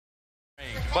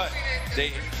game. But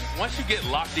once you get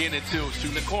locked into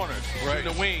shooting the corners, shooting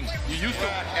the wing, you used to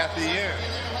at the end.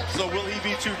 So will he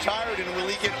be too tired and will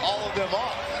he get all of them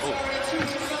off?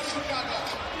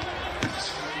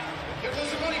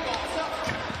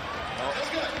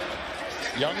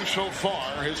 Young so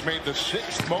far has made the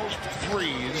 6th most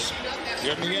threes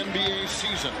in the NBA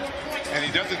season. And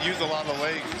he doesn't use a lot of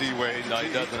legs, D-Wade. No,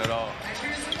 he doesn't at all.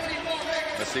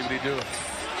 Let's see what he do.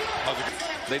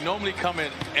 They normally come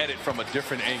in at it from a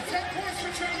different angle.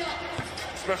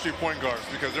 Especially point guards,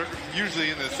 because they're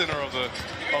usually in the center of the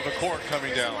court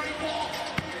coming down.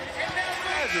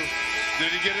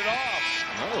 Did he get it off?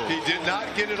 No. He did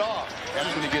not get it off.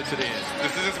 That's when he gets to the end.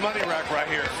 This is his money rack right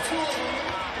here.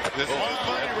 This is his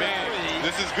money rack.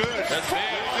 This is good. That's big.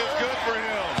 This is good for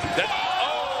him.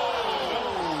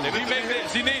 If he makes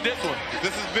this, he needs this one.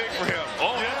 This is big for him.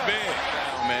 Oh, yeah. Big.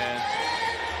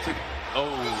 Oh,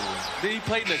 man. He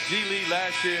played in the G League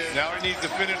last year. Now he needs to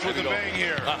finish with a bang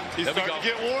here. He's starting to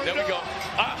get warmed up. There we go.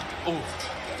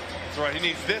 That's right. He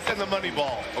needs this and the money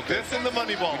ball. Okay. This and the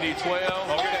money ball. We need 12.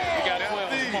 Okay. We got 12.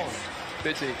 Come on.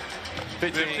 15.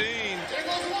 15.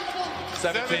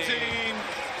 17.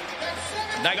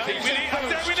 19. We need 20.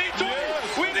 Yes. We need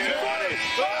 20.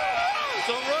 It's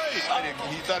all right.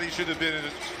 He thought he should have been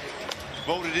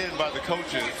voted in by the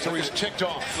coaches. So he's ticked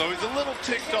off. So he's a little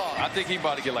ticked off. I think he's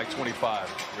about to get like 25,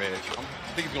 Reg. I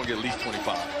think he's going to get at least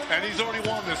 25. And he's already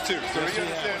won this too. So he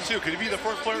understands too. Could he be the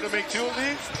first player to make 2 of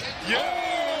these? Yeah.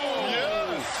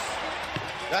 Yes.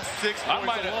 That's 6 points.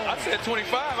 I said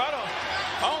 25. I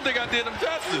don't think I did them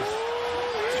justice.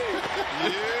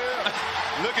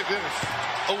 Yeah. Look at this.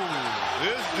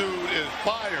 This dude is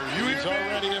fire. He's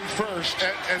already in first.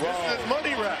 And this is his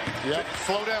money rack. Yep.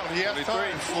 Slow down. He has 23.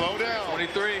 time. Slow down.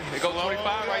 23. It goes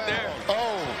 25 right there.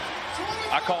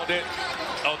 I called it.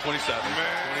 27.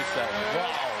 Man. 27.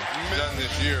 Wow. He's done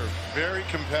this year. Very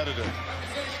competitive.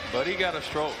 But he got a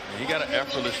stroke. He got an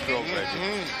effortless stroke,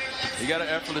 Reggie. He got an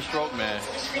effortless stroke, man.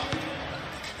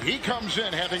 He comes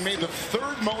in having made the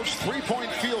 3rd most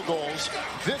 3-point field goals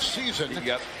this season in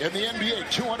the NBA,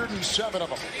 207 of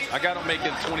them. I got him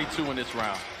making 22 in this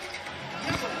round.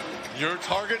 Your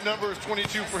target number is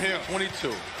 22 for him. 22.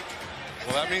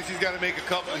 Well, that means he's got to make a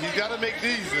couple. He's got to make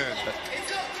these then.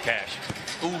 Cash.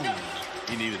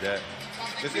 He needed that.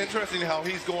 It's interesting how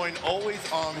he's going always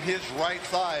on his right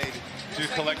side to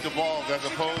collect the balls as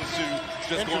opposed to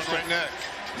just going right next.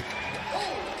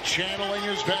 Channeling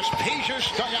his best, Peja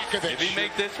Stojakovic. If he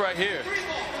make this right here.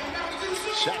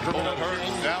 Sacramento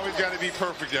Now he's got to be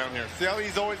perfect down here. See how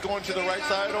he's always going to the right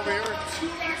side over here?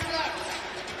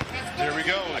 There we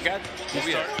go. I got He's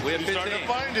starting to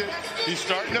find it. He's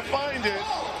starting to find it.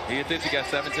 He hit this, he got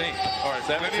 17. All right,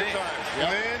 17. Plenty of time.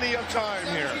 Plenty of time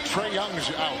here. Trae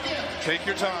Young's out. Take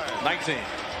your time. 19.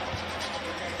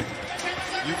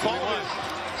 You called it.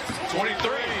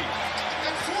 23.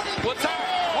 What time?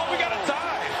 We got a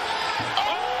tie.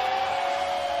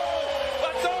 I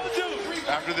told you.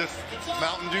 After this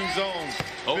Mountain Dew zone.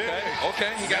 Okay.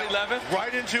 He got 11.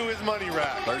 Right into his money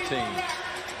rack. 13.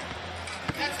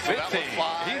 15.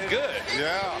 He's good.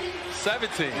 Yeah.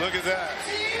 17. Look at that.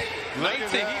 19.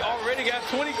 He already got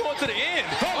 20 going to the end.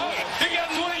 He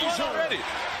got 20 already.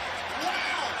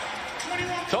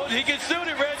 Told you he can shoot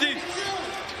it, Reggie.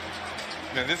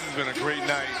 Man, this has been a great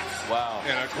night. Wow.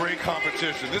 And a great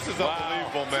competition. This is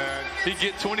unbelievable, man. He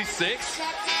get 26?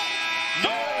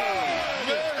 No!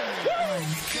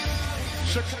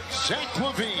 Zach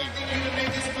LaVine.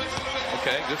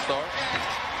 Okay, good start.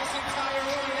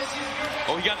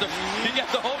 Oh, he got the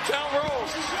hometown roll.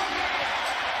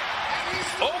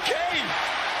 Okay.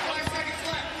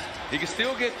 He can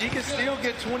still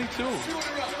get 22.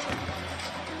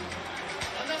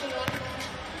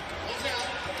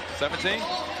 17.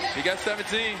 He got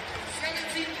 17.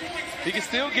 He can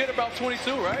still get about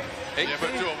 22, right? 18? Yeah,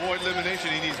 but to avoid elimination,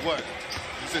 he needs what?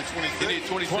 You said 26? He needs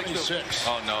 26.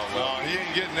 Oh, no. Well, he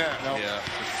ain't getting that. No. Yeah.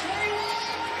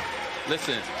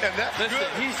 Listen. And that's Listen, good.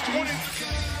 he's 20.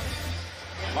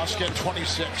 Must get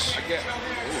 26. He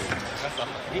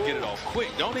get it all quick,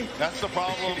 don't he? That's the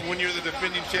problem when you're the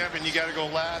defending champion. You got to go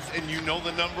last, and you know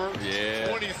the number. Yeah.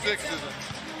 26 is...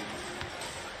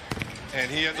 And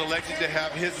he has elected to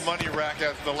have his money rack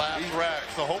as the last rack.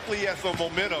 So hopefully he has some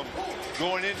momentum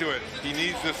going into it. He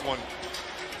needs this one.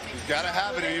 He's got to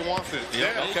have it if he wants it.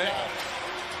 Yeah, okay.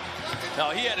 No,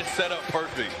 he had it set up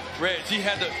perfect. Reg, he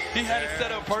had it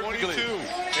set up perfectly. 22.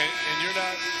 And you're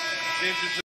not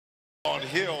interested on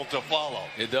Hill to follow.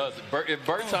 It does. If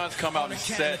Bertans come out and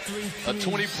set a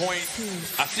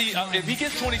 20-point, I see if he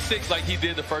gets 26 like he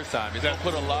did the first time, it's going to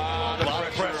put a lot of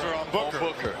pressure on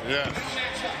Booker. Yeah.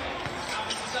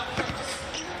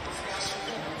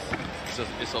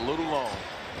 It's a little long.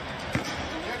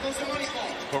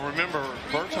 But remember,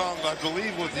 Bertans, I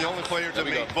believe, was the only player to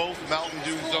make both Mountain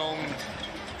Dew Zone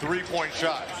 3-point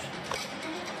shots.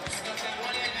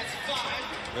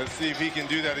 Let's see if he can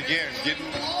do that again.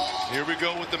 Here we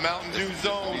go with the Mountain Dew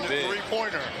Zone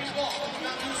 3-pointer.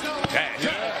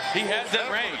 Yeah. He has that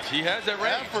range. He has that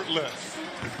range. Effortless.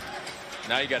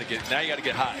 Now you got to get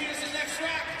hot.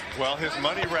 Well, his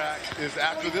money rack is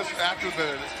after the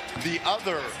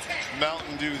other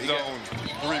Mountain Dew Zone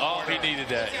 3-pointer. Oh, he needed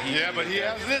that. But he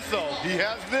has this though. He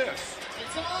has this.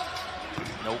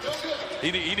 Nope.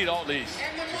 He need all these.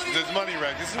 This is his money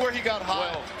rack. This is where he got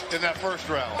hot in that first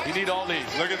round. He need all these.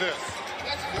 Look at this.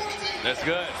 That's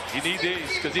good. He need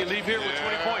these because he leave here with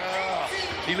 20 points.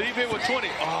 He leave here with 20.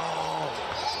 Oh.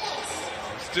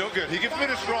 Still good. He can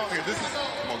finish strong here.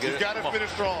 He's got to finish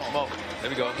strong. Come on. There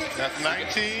we go. That's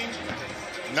 19,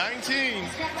 19,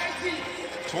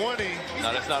 20.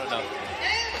 No, that's not enough.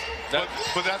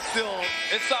 But that's still...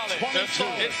 It's solid. It's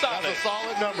solid. That's a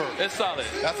solid number. It's solid.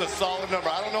 That's a solid number.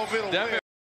 I don't know if it'll win.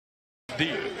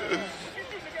 Deep.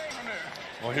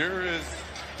 Well, here is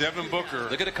Devin Booker.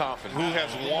 Look at the confidence. Who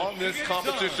has won this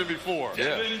competition before.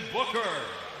 Devin Booker.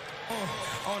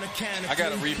 I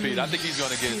got a repeat. I think he's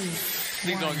going to get...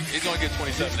 He's going to get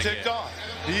 27 He's ticked off.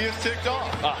 He is ticked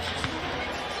off.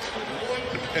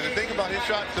 And the thing about his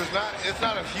shot, it's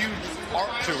not a huge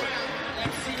arc to it.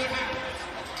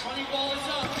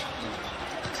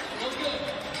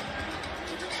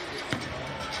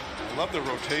 I love the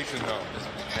rotation, though.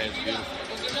 It's beautiful.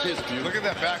 It's beautiful. Look at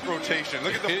that back rotation.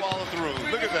 Look at the follow through.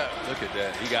 Look at that. Look at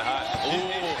that. He got hot.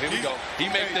 Oh, here we go. He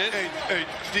makes this. Hey,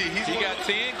 D, he got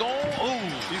 10 going. Ooh.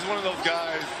 He's one of those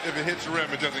guys, if it hits the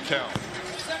rim, it doesn't count.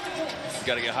 You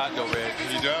got to get hot, though, Red.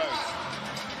 He does.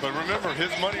 But remember,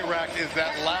 his money rack is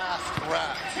that last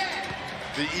rack.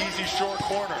 The easy short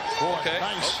corner. Okay.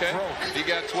 Nice stroke. He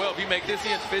got 12. He make this, he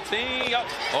has 15.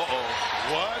 Uh-oh.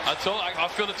 What? I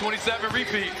feel the 27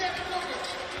 repeat.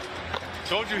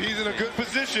 Told you he's in a good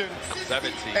position.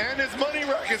 17. And his money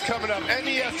rack is coming up. And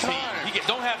he has time.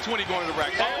 Don't have 20 going to the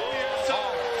rack.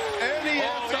 And he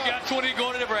has time. He got 20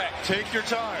 going to the rack. Take your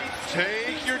time.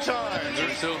 Take your time.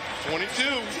 22. 22.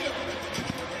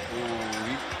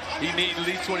 Ooh, he needs at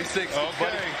least 26.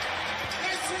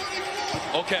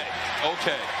 Okay.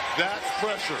 Okay. That's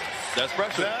pressure. That's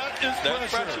pressure. That is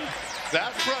pressure.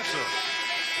 That's pressure.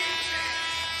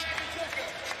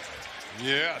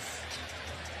 Yes.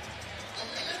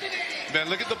 Man,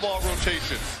 look at the ball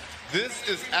rotation. This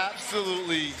is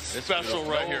absolutely special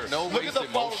right here. Look at the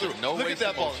follow through. Look at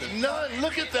that ball. None.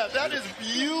 Look at that. That is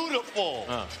beautiful.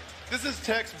 This is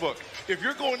textbook. If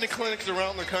you're going to clinics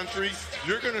around the country,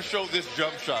 you're going to show this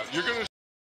jump shot. You're going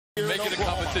to make it a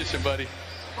competition, buddy.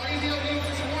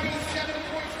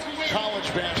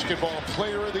 College basketball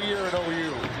player of the year at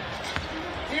OU.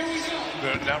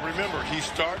 Now remember, he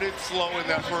started slow in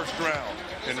that first round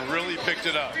and really picked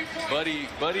it up. Buddy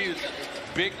is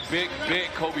big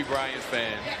Kobe Bryant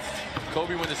fan.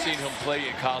 Kobe, when I seen him play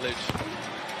in college,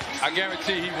 I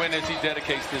guarantee he went as he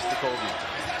dedicates this to Kobe.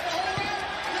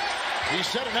 He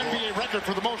set an NBA record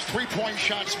for the most three-point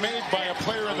shots made by a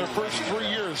player in their first 3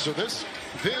 years. So this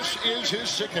is his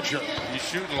signature. He's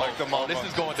shooting like the mama. This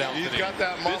is going down. He's got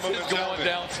that mama mentality. This is going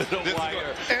down to the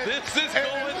wire. This is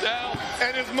going down.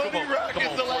 And his money rack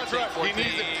is the last rack. He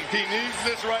needs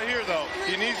this right here, though.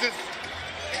 He needs this.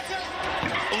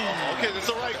 Okay, that's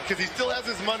all right, because he still has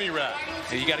his money rack.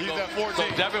 You got to go. At 14. So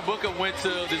Devin Booker went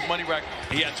to his money rack.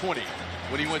 He had 20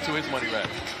 when he went to his money rack.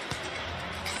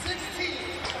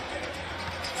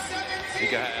 He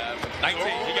got 19.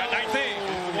 He got 19.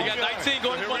 He got 19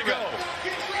 going to his money rack.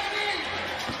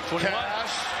 21.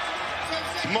 Cash.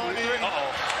 Money.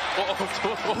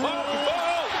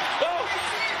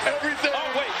 Everything.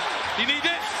 Oh, wait. You need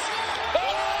this.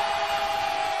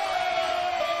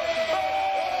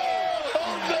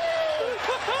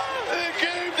 It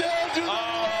came down to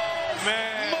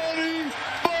money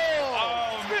ball.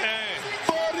 Oh, man.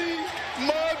 Buddy,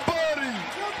 my buddy.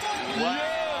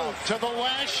 Wow. To the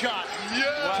last shot. Yeah.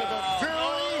 To the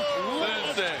very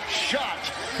last shot.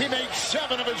 He made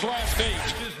 7 of his last 8.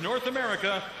 This is North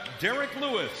America, Derek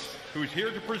Lewis, who's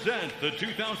here to present the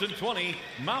 2020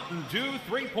 Mountain Dew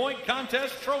 3-Point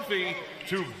Contest Trophy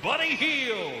to Buddy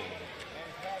Hield.